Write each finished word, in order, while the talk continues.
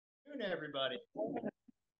everybody.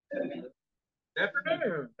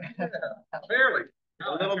 Afternoon. Barely.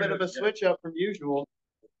 A little bit of a switch up from usual.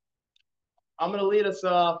 I'm going to lead us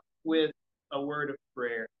off with a word of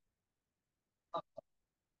prayer.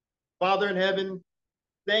 Father in heaven,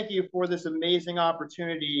 thank you for this amazing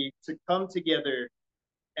opportunity to come together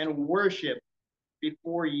and worship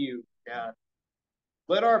before you, God.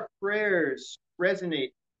 Let our prayers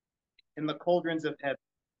resonate in the cauldrons of heaven.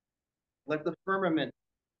 Let the firmament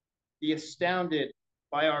be astounded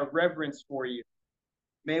by our reverence for you.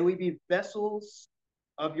 May we be vessels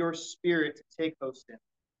of your spirit to take host in.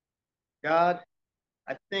 God,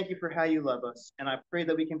 I thank you for how you love us, and I pray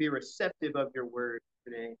that we can be receptive of your word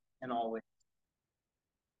today and always.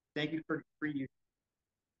 Thank you for you.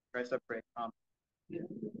 Christ, I pray. Amen.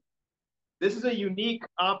 This is a unique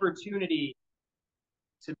opportunity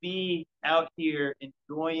to be out here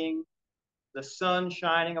enjoying the sun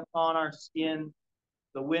shining upon our skin,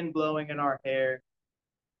 the wind blowing in our hair.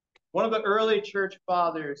 One of the early church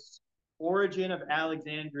fathers, Origen of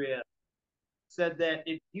Alexandria, said that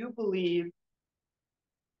if you believe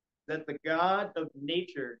that the God of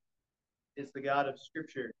nature is the God of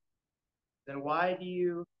Scripture, then why do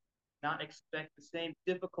you not expect the same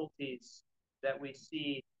difficulties that we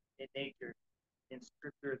see in nature, in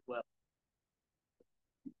Scripture as well?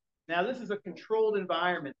 Now, this is a controlled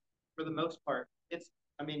environment for the most part.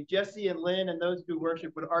 Jesse and Lynn and those who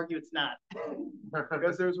worship would argue it's not.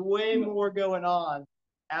 Because there's way more going on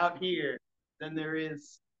out here than there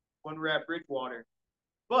is when we're at Bridgewater.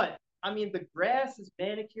 But, the grass is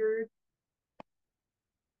manicured.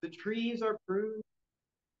 The trees are pruned.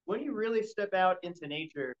 When you really step out into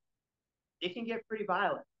nature, it can get pretty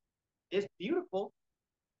violent. It's beautiful,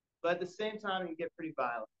 but at the same time, it can get pretty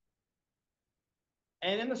violent.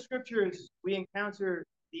 And in the scriptures, we encounter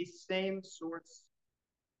these same sorts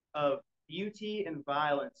of beauty and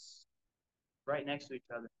violence right next to each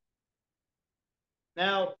other.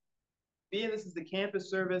 Now, being this is the campus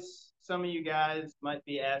service, some of you guys might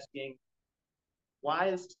be asking, why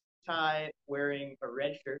is Ty wearing a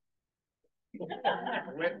red shirt?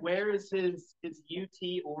 Where is his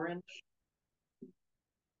UT orange?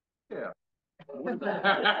 Yeah. Why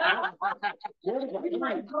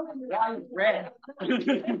red?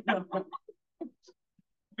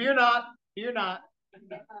 Fear not.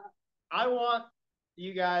 I want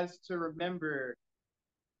you guys to remember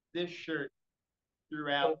this shirt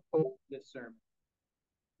throughout this sermon.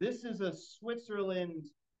 This is a Switzerland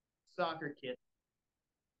soccer kit.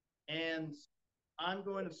 And I'm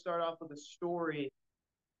going to start off with a story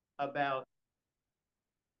about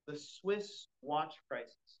the Swiss watch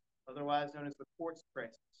crisis, otherwise known as the quartz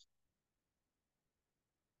crisis,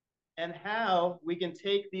 and how we can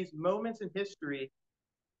take these moments in history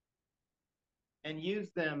and use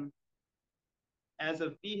them as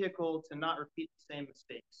a vehicle to not repeat the same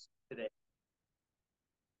mistakes today.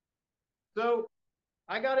 So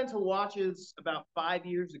I got into watches about 5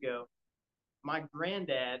 years ago. My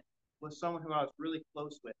granddad was someone who I was really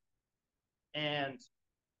close with. And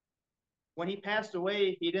when he passed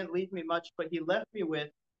away, he didn't leave me much, but he left me with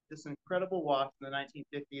this incredible watch in the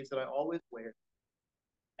 1950s that I always wear.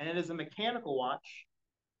 And it is a mechanical watch.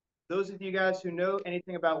 Those of you guys who know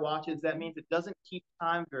anything about watches, that means it doesn't keep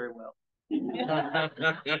time very well.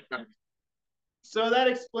 So that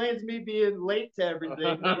explains me being late to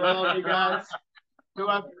everything for all of you guys who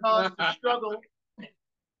have caused the struggle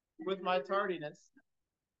with my tardiness.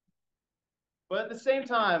 But at the same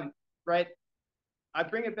time, right, I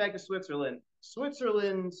bring it back to Switzerland.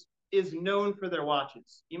 Switzerland is known for their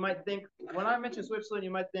watches. You might think, when I mention Switzerland,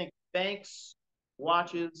 you might think banks,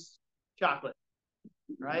 watches, chocolate,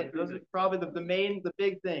 right? Those are probably the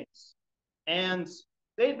big things. And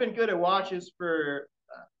they've been good at watches for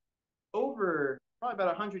over probably about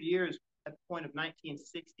 100 years at the point of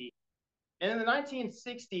 1960. And in the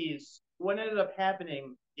 1960s, what ended up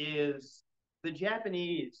happening is the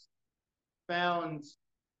Japanese found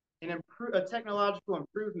a technological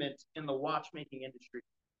improvement in the watchmaking industry.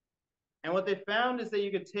 And what they found is that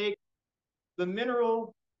you could take the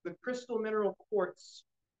crystal mineral quartz,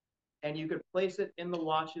 and you could place it in the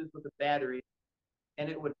watches with a battery, and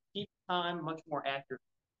it would keep time much more accurately.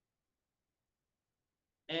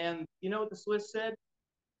 And you know what the Swiss said?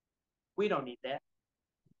 We don't need that.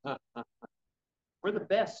 We're the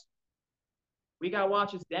best. We got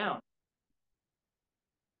watches down.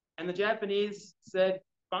 And the Japanese said,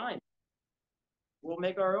 fine, we'll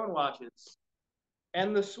make our own watches.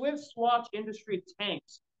 And the Swiss watch industry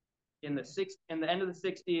tanked in the end of the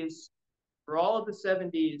 60s, for all of the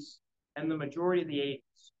 70s, and the majority of the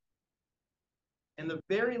 80s. In the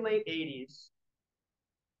very late 80s,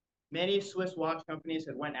 Many Swiss watch companies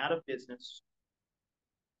had went out of business.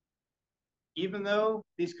 Even though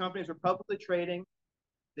these companies were publicly trading,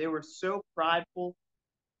 they were so prideful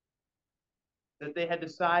that they had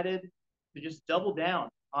decided to just double down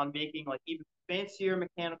on making like even fancier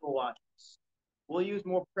mechanical watches. We'll use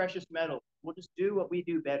more precious metals. We'll just do what we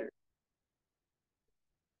do better.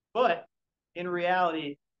 But in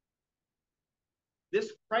reality,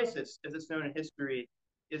 this crisis, as it's known in history,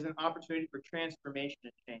 is an opportunity for transformation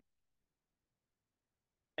and change.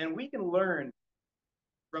 And we can learn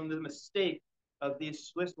from the mistake of these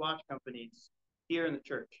Swiss watch companies here in the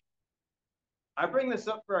church. I bring this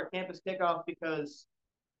up for our campus kickoff because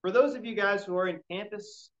for those of you guys who are in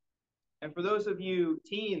campus and for those of you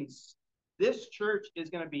teens, this church is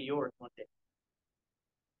going to be yours one day.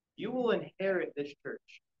 You will inherit this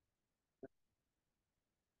church.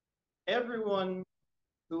 Everyone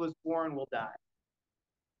who was born will die.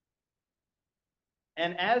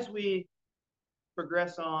 And as we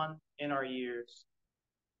progress on in our years,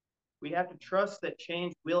 we have to trust that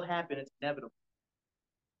change will happen. It's inevitable.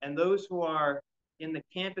 And those who are in the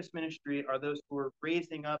campus ministry are those who are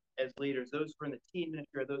raising up as leaders. Those who are in the teen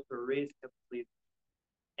ministry are those who are raising up as leaders.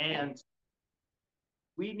 And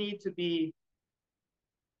we need to be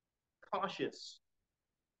cautious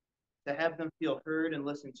to have them feel heard and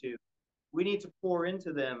listened to. We need to pour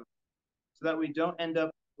into them so that we don't end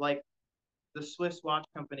up like the Swiss watch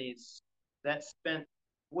companies that spent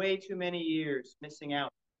way too many years missing out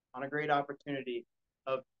on a great opportunity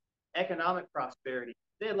of economic prosperity.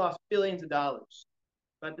 They had lost billions of dollars.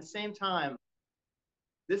 But at the same time,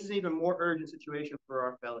 this is an even more urgent situation for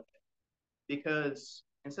our fellowship because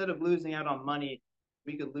instead of losing out on money,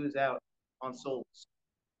 we could lose out on souls.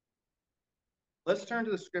 Let's turn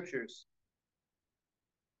to the scriptures.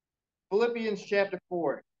 Philippians chapter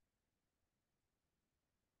 4.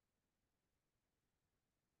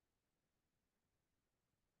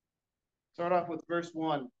 Start off with verse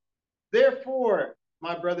 1. Therefore,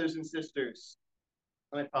 my brothers and sisters,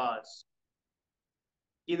 let me pause.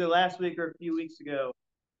 Either last week or a few weeks ago,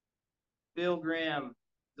 Bill Graham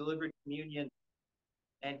delivered communion,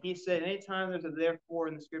 and he said anytime there's a therefore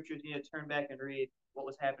in the scriptures, you need to turn back and read what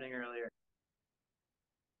was happening earlier.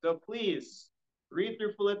 So please, read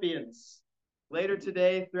through Philippians later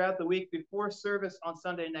today, throughout the week, before service on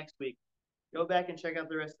Sunday next week. Go back and check out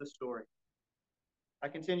the rest of the story. I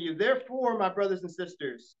continue, therefore, my brothers and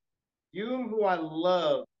sisters, you who I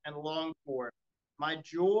love and long for, my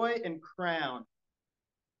joy and crown,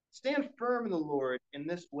 stand firm in the Lord in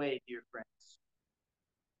this way, dear friends.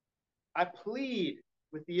 I plead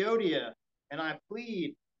with Theodia and I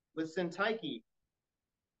plead with Syntyche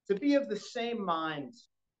to be of the same mind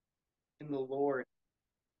in the Lord.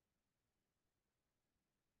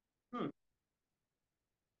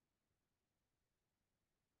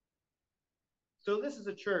 So this is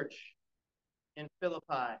a church in Philippi.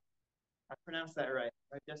 I pronounced that right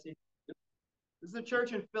Jesse? This is a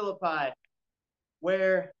church in Philippi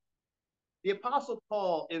where the Apostle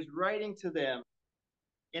Paul is writing to them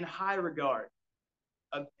in high regard,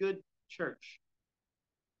 a good church.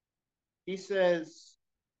 He says,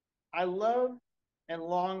 I love and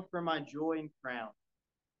long for my joy and crown,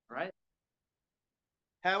 right?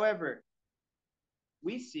 However,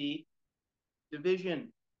 we see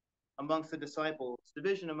division amongst the disciples,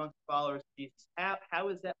 division amongst the followers of Jesus. How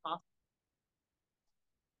is that possible?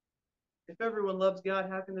 If everyone loves God,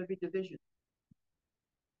 how can there be division?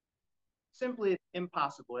 Simply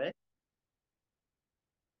impossible, eh?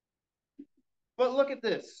 But look at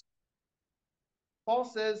this. Paul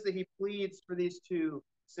says that he pleads for these two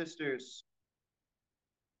sisters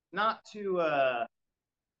not to,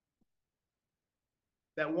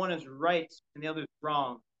 that one is right and the other is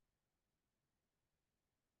wrong.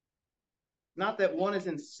 Not that one is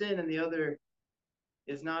in sin and the other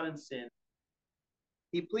is not in sin.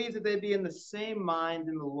 He pleads that they be in the same mind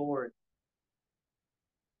in the Lord.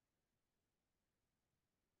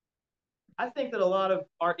 I think that a lot of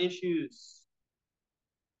our issues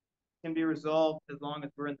can be resolved as long as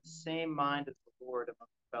we're in the same mind as the Lord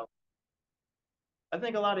amongst the fellows. I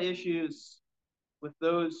think a lot of issues with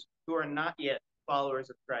those who are not yet followers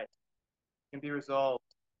of Christ can be resolved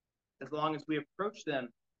as long as we approach them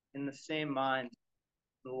in the same mind as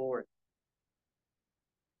the Lord.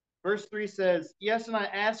 Verse 3 says, yes, and I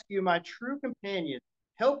ask you, my true companion,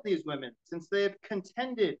 help these women, since they have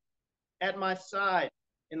contended at my side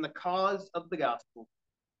in the cause of the gospel,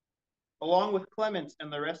 along with Clement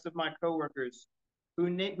and the rest of my co-workers,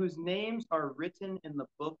 whose names are written in the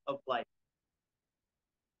book of life.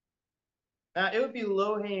 Now, it would be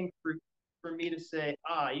low-hanging fruit for me to say,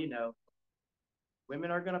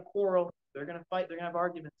 women are going to quarrel, they're going to fight, they're going to have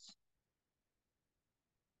arguments.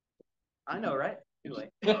 I know, right? Too late.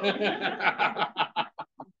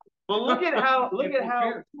 But look at how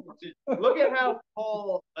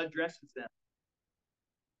Paul addresses them.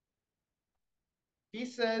 He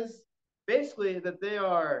says basically that they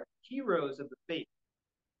are heroes of the faith.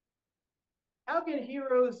 How can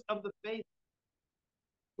heroes of the faith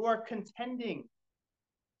who are contending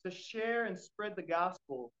to share and spread the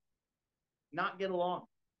gospel not get along?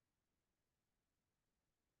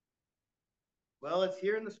 Well, it's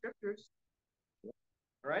here in the scriptures,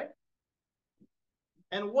 right?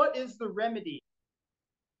 And what is the remedy?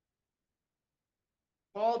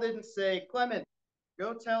 Paul didn't say, Clement,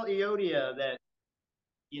 go tell Eodia that,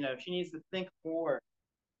 she needs to think more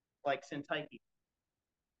like Syntyche.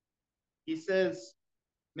 He says,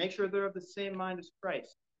 make sure they're of the same mind as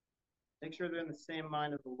Christ. Make sure they're in the same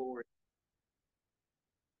mind of the Lord.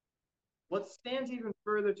 What stands even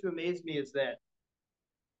further to amaze me is that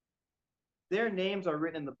their names are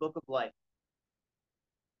written in the book of life.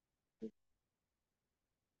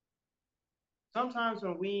 Sometimes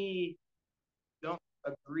when we don't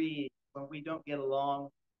agree, when we don't get along,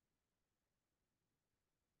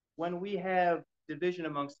 when we have division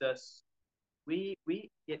amongst us, we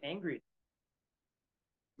get angry.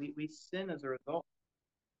 We sin as a result.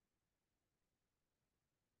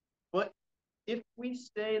 But if we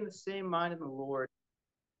stay in the same mind of the Lord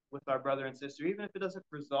with our brother and sister, even if it doesn't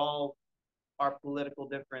resolve our political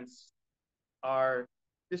difference, our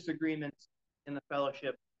disagreements in the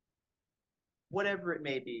fellowship, whatever it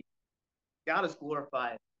may be, God is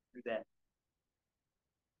glorified through that.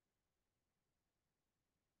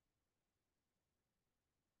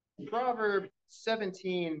 Proverbs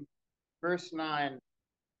 17, verse 9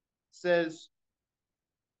 says,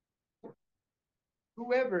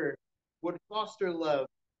 whoever would foster love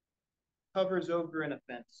covers over an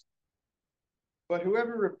offense, but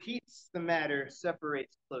whoever repeats the matter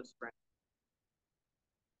separates close friends.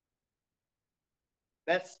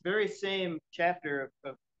 That very same chapter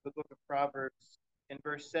of the book of Proverbs in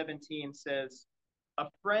verse 17 says, a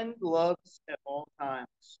friend loves at all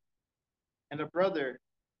times, and a brother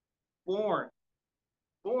born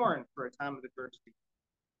for a time of adversity.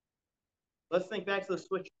 Let's think back to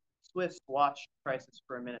the Swiss watch crisis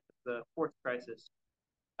for a minute, the quartz crisis.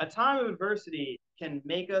 A time of adversity can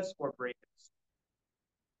make us or break us.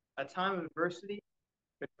 A time of adversity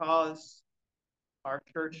could cause our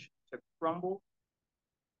church to crumble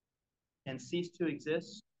and cease to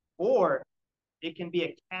exist, or it can be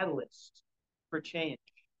a catalyst for change.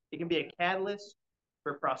 It can be a catalyst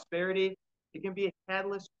for prosperity. It can be a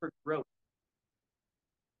catalyst for growth.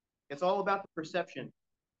 It's all about the perception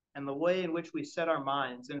and the way in which we set our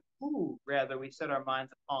minds, and who, rather, we set our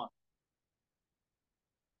minds upon.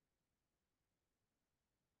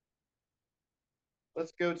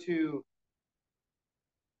 Let's go to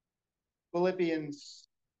Philippians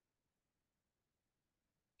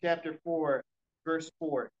chapter 4, verse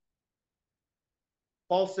 4.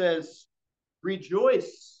 Paul says,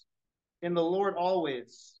 rejoice in the Lord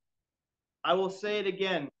always. I will say it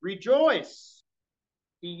again, rejoice.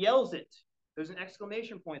 He yells it. There's an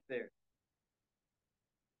exclamation point there.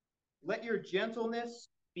 Let your gentleness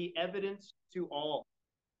be evident to all.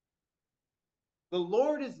 The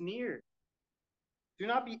Lord is near. Do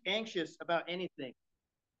not be anxious about anything,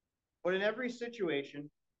 but in every situation,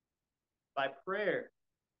 by prayer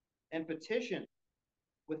and petition,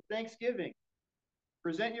 with thanksgiving,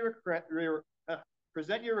 present your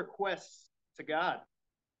requests to God.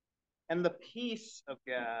 And the peace of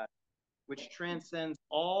God, which transcends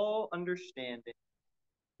all understanding,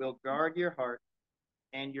 will guard your heart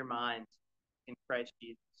and your mind in Christ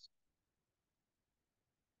Jesus.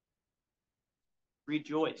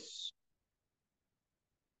 Rejoice.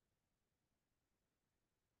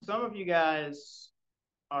 Some of you guys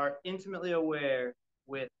are intimately aware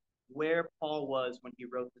with where Paul was when he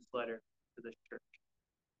wrote this letter to this church.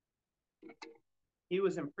 He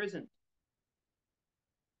was imprisoned.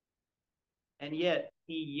 And yet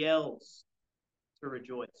he yells to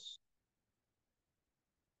rejoice.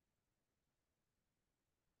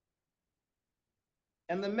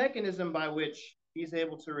 And the mechanism by which he's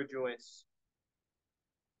able to rejoice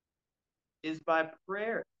is by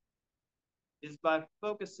prayer, is by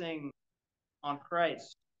focusing on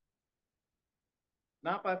Christ,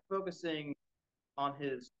 not by focusing on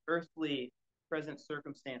his earthly present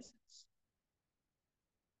circumstances.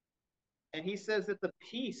 And he says that the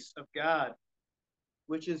peace of God,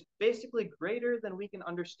 which is basically greater than we can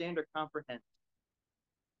understand or comprehend,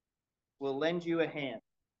 will lend you a hand.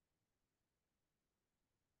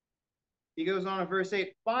 He goes on in verse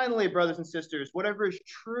 8, finally, brothers and sisters, whatever is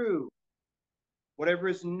true, whatever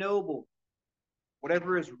is noble,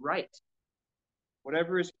 whatever is right,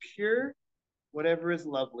 whatever is pure, whatever is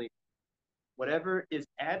lovely, whatever is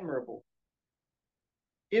admirable.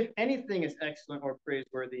 If anything is excellent or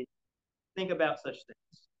praiseworthy, think about such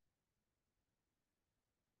things.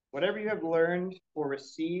 Whatever you have learned or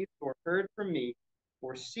received or heard from me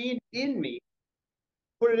or seen in me,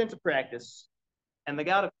 put it into practice, and the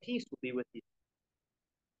God of peace will be with you.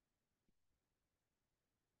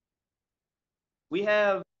 We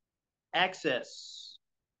have access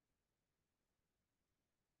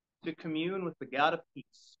to commune with the God of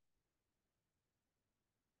peace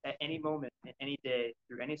at any moment, at any day,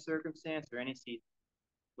 through any circumstance or any season.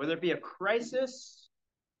 Whether it be a crisis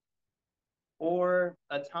or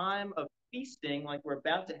a time of feasting like we're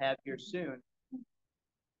about to have here soon,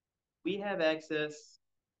 we have access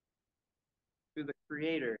to the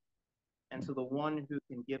Creator and to the one who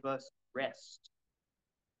can give us rest.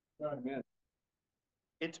 Amen.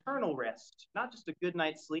 Eternal rest, not just a good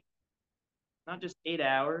night's sleep, not just 8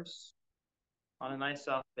 hours on a nice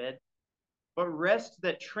soft bed, but rest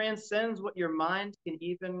that transcends what your mind can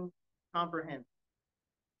even comprehend.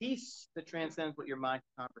 Peace that transcends what your mind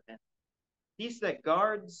can comprehend. Peace that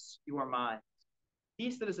guards your mind.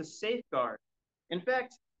 Peace that is a safeguard. In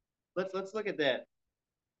fact, let's look at that.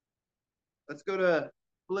 Let's go to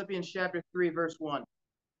Philippians chapter 3, verse 1.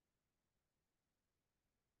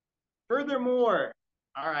 Furthermore,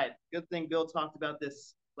 all right, good thing Bill talked about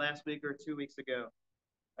this last week or 2 weeks ago.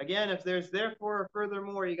 Again, if there's therefore or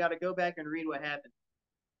furthermore, you got to go back and read what happened.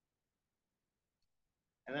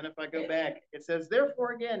 And then if I go back, it says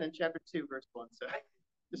therefore again in chapter 2, verse 1. So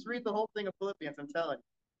just read the whole thing of Philippians, I'm telling you.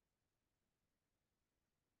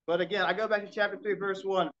 But again, I go back to chapter 3, verse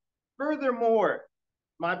 1. Furthermore,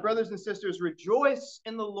 my brothers and sisters, rejoice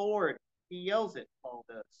in the Lord. He yells it, Paul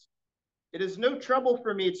does. It is no trouble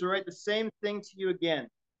for me to write the same thing to you again.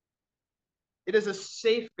 It is a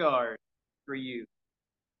safeguard for you.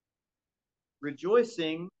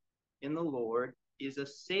 Rejoicing in the Lord is a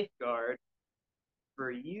safeguard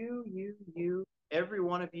for you, every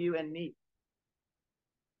one of you and me.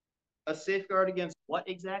 A safeguard against what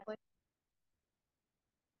exactly?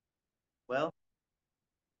 Well,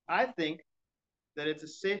 I think that it's a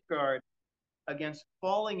safeguard against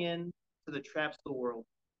falling into the traps of the world.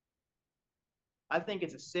 I think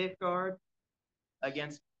it's a safeguard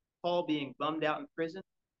against Paul being bummed out in prison.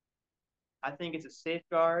 I think it's a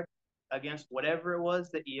safeguard against whatever it was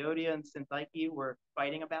that Euodia and Syntyche were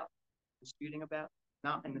fighting about, disputing about,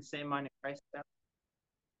 not in the same mind of Christ about.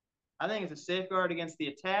 I think it's a safeguard against the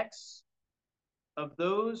attacks of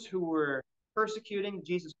those who were persecuting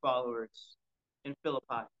Jesus followers in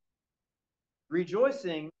Philippi.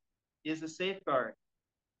 Rejoicing is a safeguard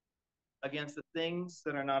against the things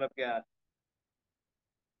that are not of God.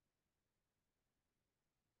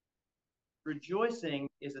 Rejoicing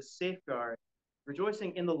is a safeguard.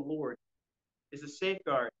 Rejoicing in the Lord is a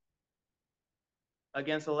safeguard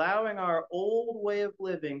against allowing our old way of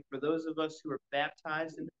living, for those of us who are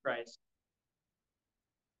baptized into Christ,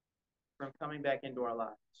 from coming back into our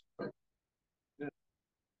lives.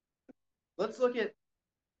 Let's look at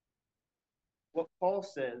what Paul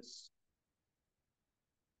says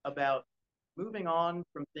about moving on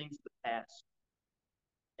from things of the past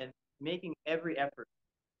and making every effort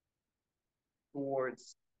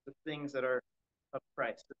towards the things that are of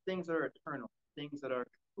Christ, the things that are eternal, the things that are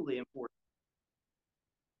truly important.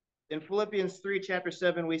 In Philippians 3, chapter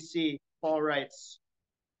 7, we see Paul writes,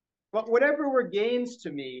 but whatever were gains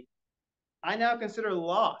to me, I now consider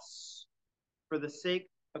loss for the sake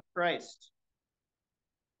of Christ.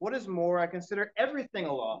 What is more, I consider everything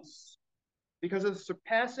a loss because of the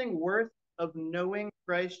surpassing worth of knowing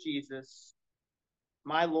Christ Jesus,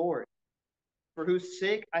 my Lord, for whose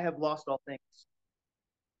sake I have lost all things.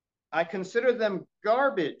 I consider them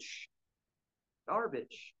garbage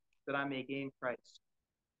that I may gain Christ.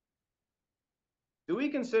 Do we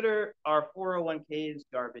consider our 401ks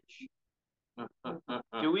garbage?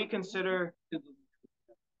 Do we consider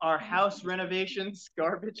our house renovations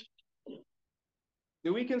garbage?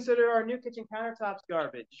 Do we consider our new kitchen countertops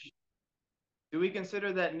garbage? Do we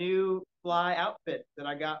consider that new fly outfit that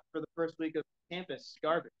I got for the first week of campus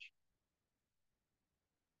garbage?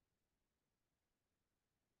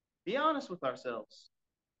 Be honest with ourselves.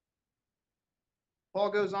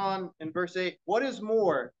 Paul goes on in verse 8, what is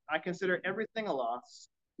more, I consider everything a loss.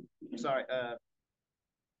 Sorry,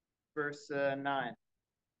 verse 9.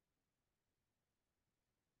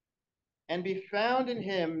 And be found in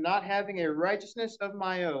him, not having a righteousness of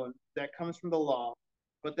my own that comes from the law,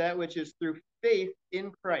 but that which is through faith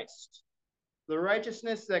in Christ, the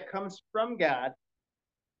righteousness that comes from God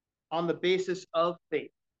on the basis of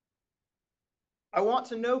faith. I want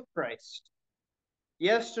to know Christ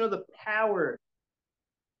Yes, to know the power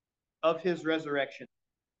of his resurrection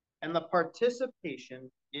and the participation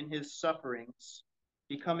in his sufferings,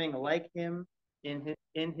 becoming like him in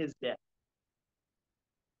his death.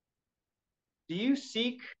 Do you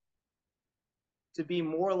seek to be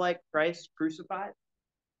more like Christ crucified?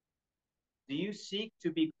 Do you seek to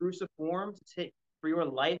be cruciformed, for your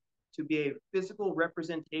life to be a physical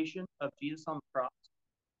representation of Jesus on the cross?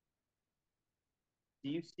 Do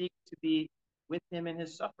you seek to be with him in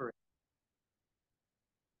his suffering?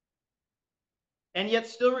 And yet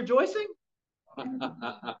still rejoicing?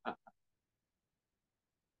 On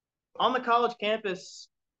the college campus,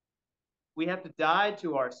 we have to die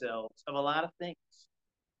to ourselves of a lot of things.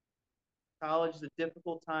 College is a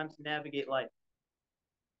difficult time to navigate life.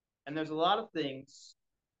 And there's a lot of things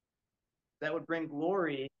that would bring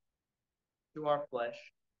glory to our flesh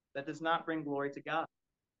that does not bring glory to God.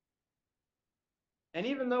 And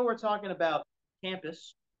even though we're talking about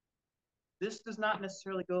campus, this does not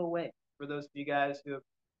necessarily go away for those of you guys who have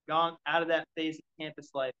gone out of that phase of campus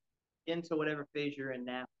life into whatever phase you're in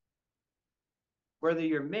now. Whether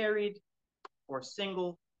you're married or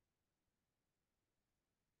single,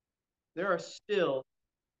 there are still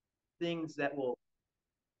things that will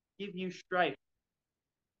give you strife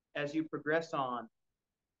as you progress on,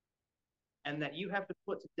 and that you have to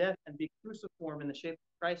put to death and be cruciform in the shape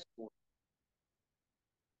of Christ for.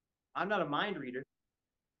 I'm not a mind reader.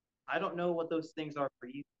 I don't know what those things are for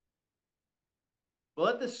you. But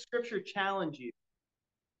let this scripture challenge you.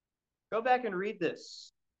 Go back and read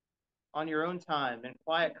this on your own time in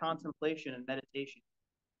quiet contemplation and meditation.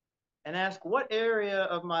 And ask, what area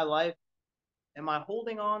of my life am I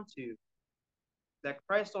holding on to that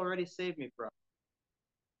Christ already saved me from?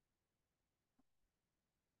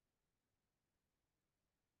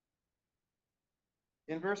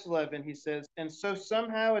 In verse 11, he says, and so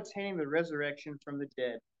somehow attaining the resurrection from the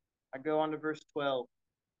dead. I go on to verse 12.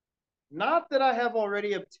 Not that I have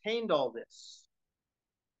already obtained all this,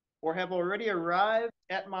 or have already arrived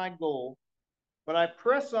at my goal, but I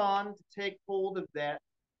press on to take hold of that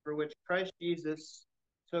for which Christ Jesus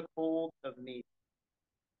took hold of me.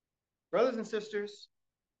 Brothers and sisters,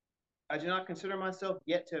 I do not consider myself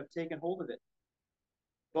yet to have taken hold of it.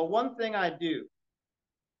 But one thing I do,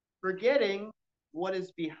 forgetting what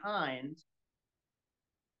is behind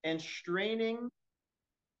and straining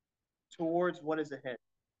towards what is ahead.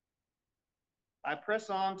 I press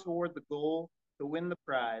on toward the goal to win the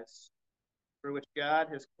prize for which God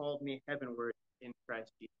has called me heavenward in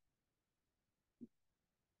Christ Jesus.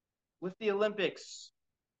 With the Olympics,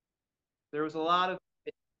 there was a lot of,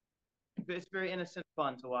 it's very innocent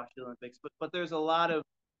fun to watch the Olympics, but there's a lot of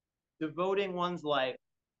devoting one's life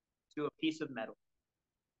to a piece of metal.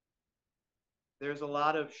 There's a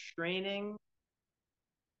lot of straining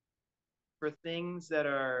for things that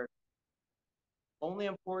are only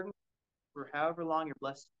important for however long you're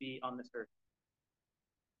blessed to be on this earth.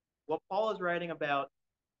 What Paul is writing about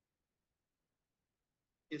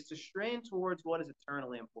is to strain towards what is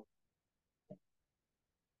eternally important.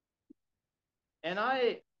 And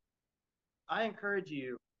I encourage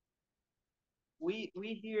you, we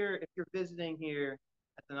here, if you're visiting here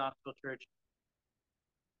at the Knoxville Church,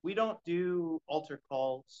 we don't do altar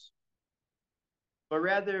calls, but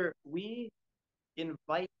rather we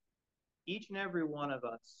invite each and every one of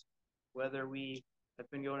us, whether we have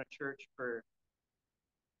been going to church for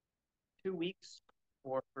 2 weeks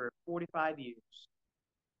or for 45 years,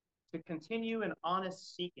 to continue an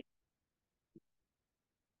honest seeking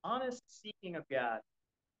of God,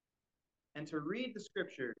 and to read the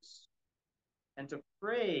scriptures, and to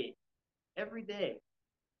pray every day,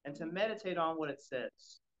 and to meditate on what it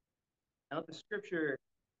says. And let the scripture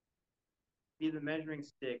be the measuring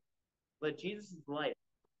stick. Let Jesus' life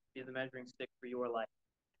be the measuring stick for your life.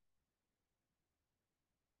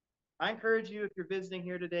 I encourage you, if you're visiting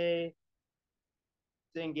here today,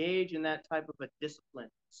 to engage in that type of a discipline,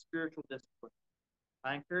 spiritual discipline.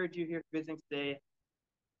 I encourage you here visiting today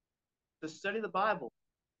to study the Bible.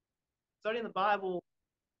 Studying the Bible,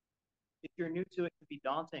 if you're new to it, can be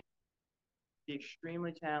daunting, be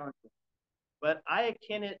extremely challenging. But I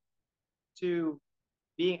akin it to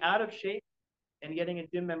being out of shape and getting a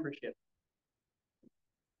gym membership.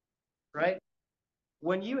 Right?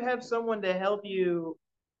 When you have someone to help you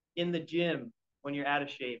in the gym when you're out of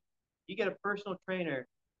shape, you get a personal trainer.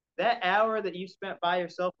 That hour that you spent by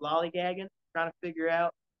yourself lollygagging, trying to figure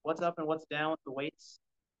out what's up and what's down with the weights,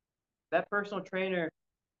 that personal trainer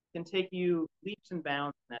can take you leaps and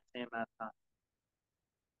bounds in that same amount of time.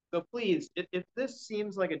 So please, if this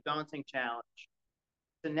seems like a daunting challenge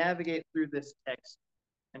to navigate through this text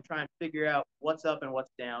and try and figure out what's up and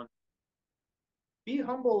what's down, Be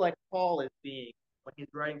humble like Paul is being when he's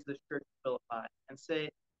writing to the church of Philippi and say,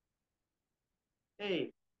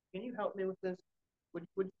 hey, can you help me with this? Would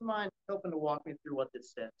you mind helping to walk me through what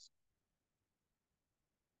this says?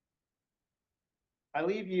 I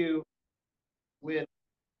leave you with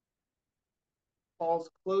Paul's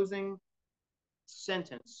closing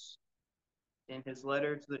sentence in his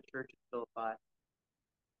letter to the church of Philippi,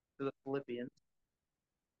 to the Philippians.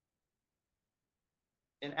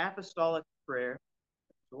 An apostolic prayer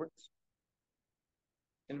of sorts.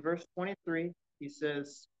 In verse 23, he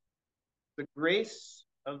says, the grace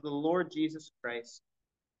of the Lord Jesus Christ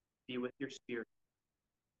be with your spirit.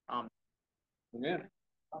 Amen. Amen.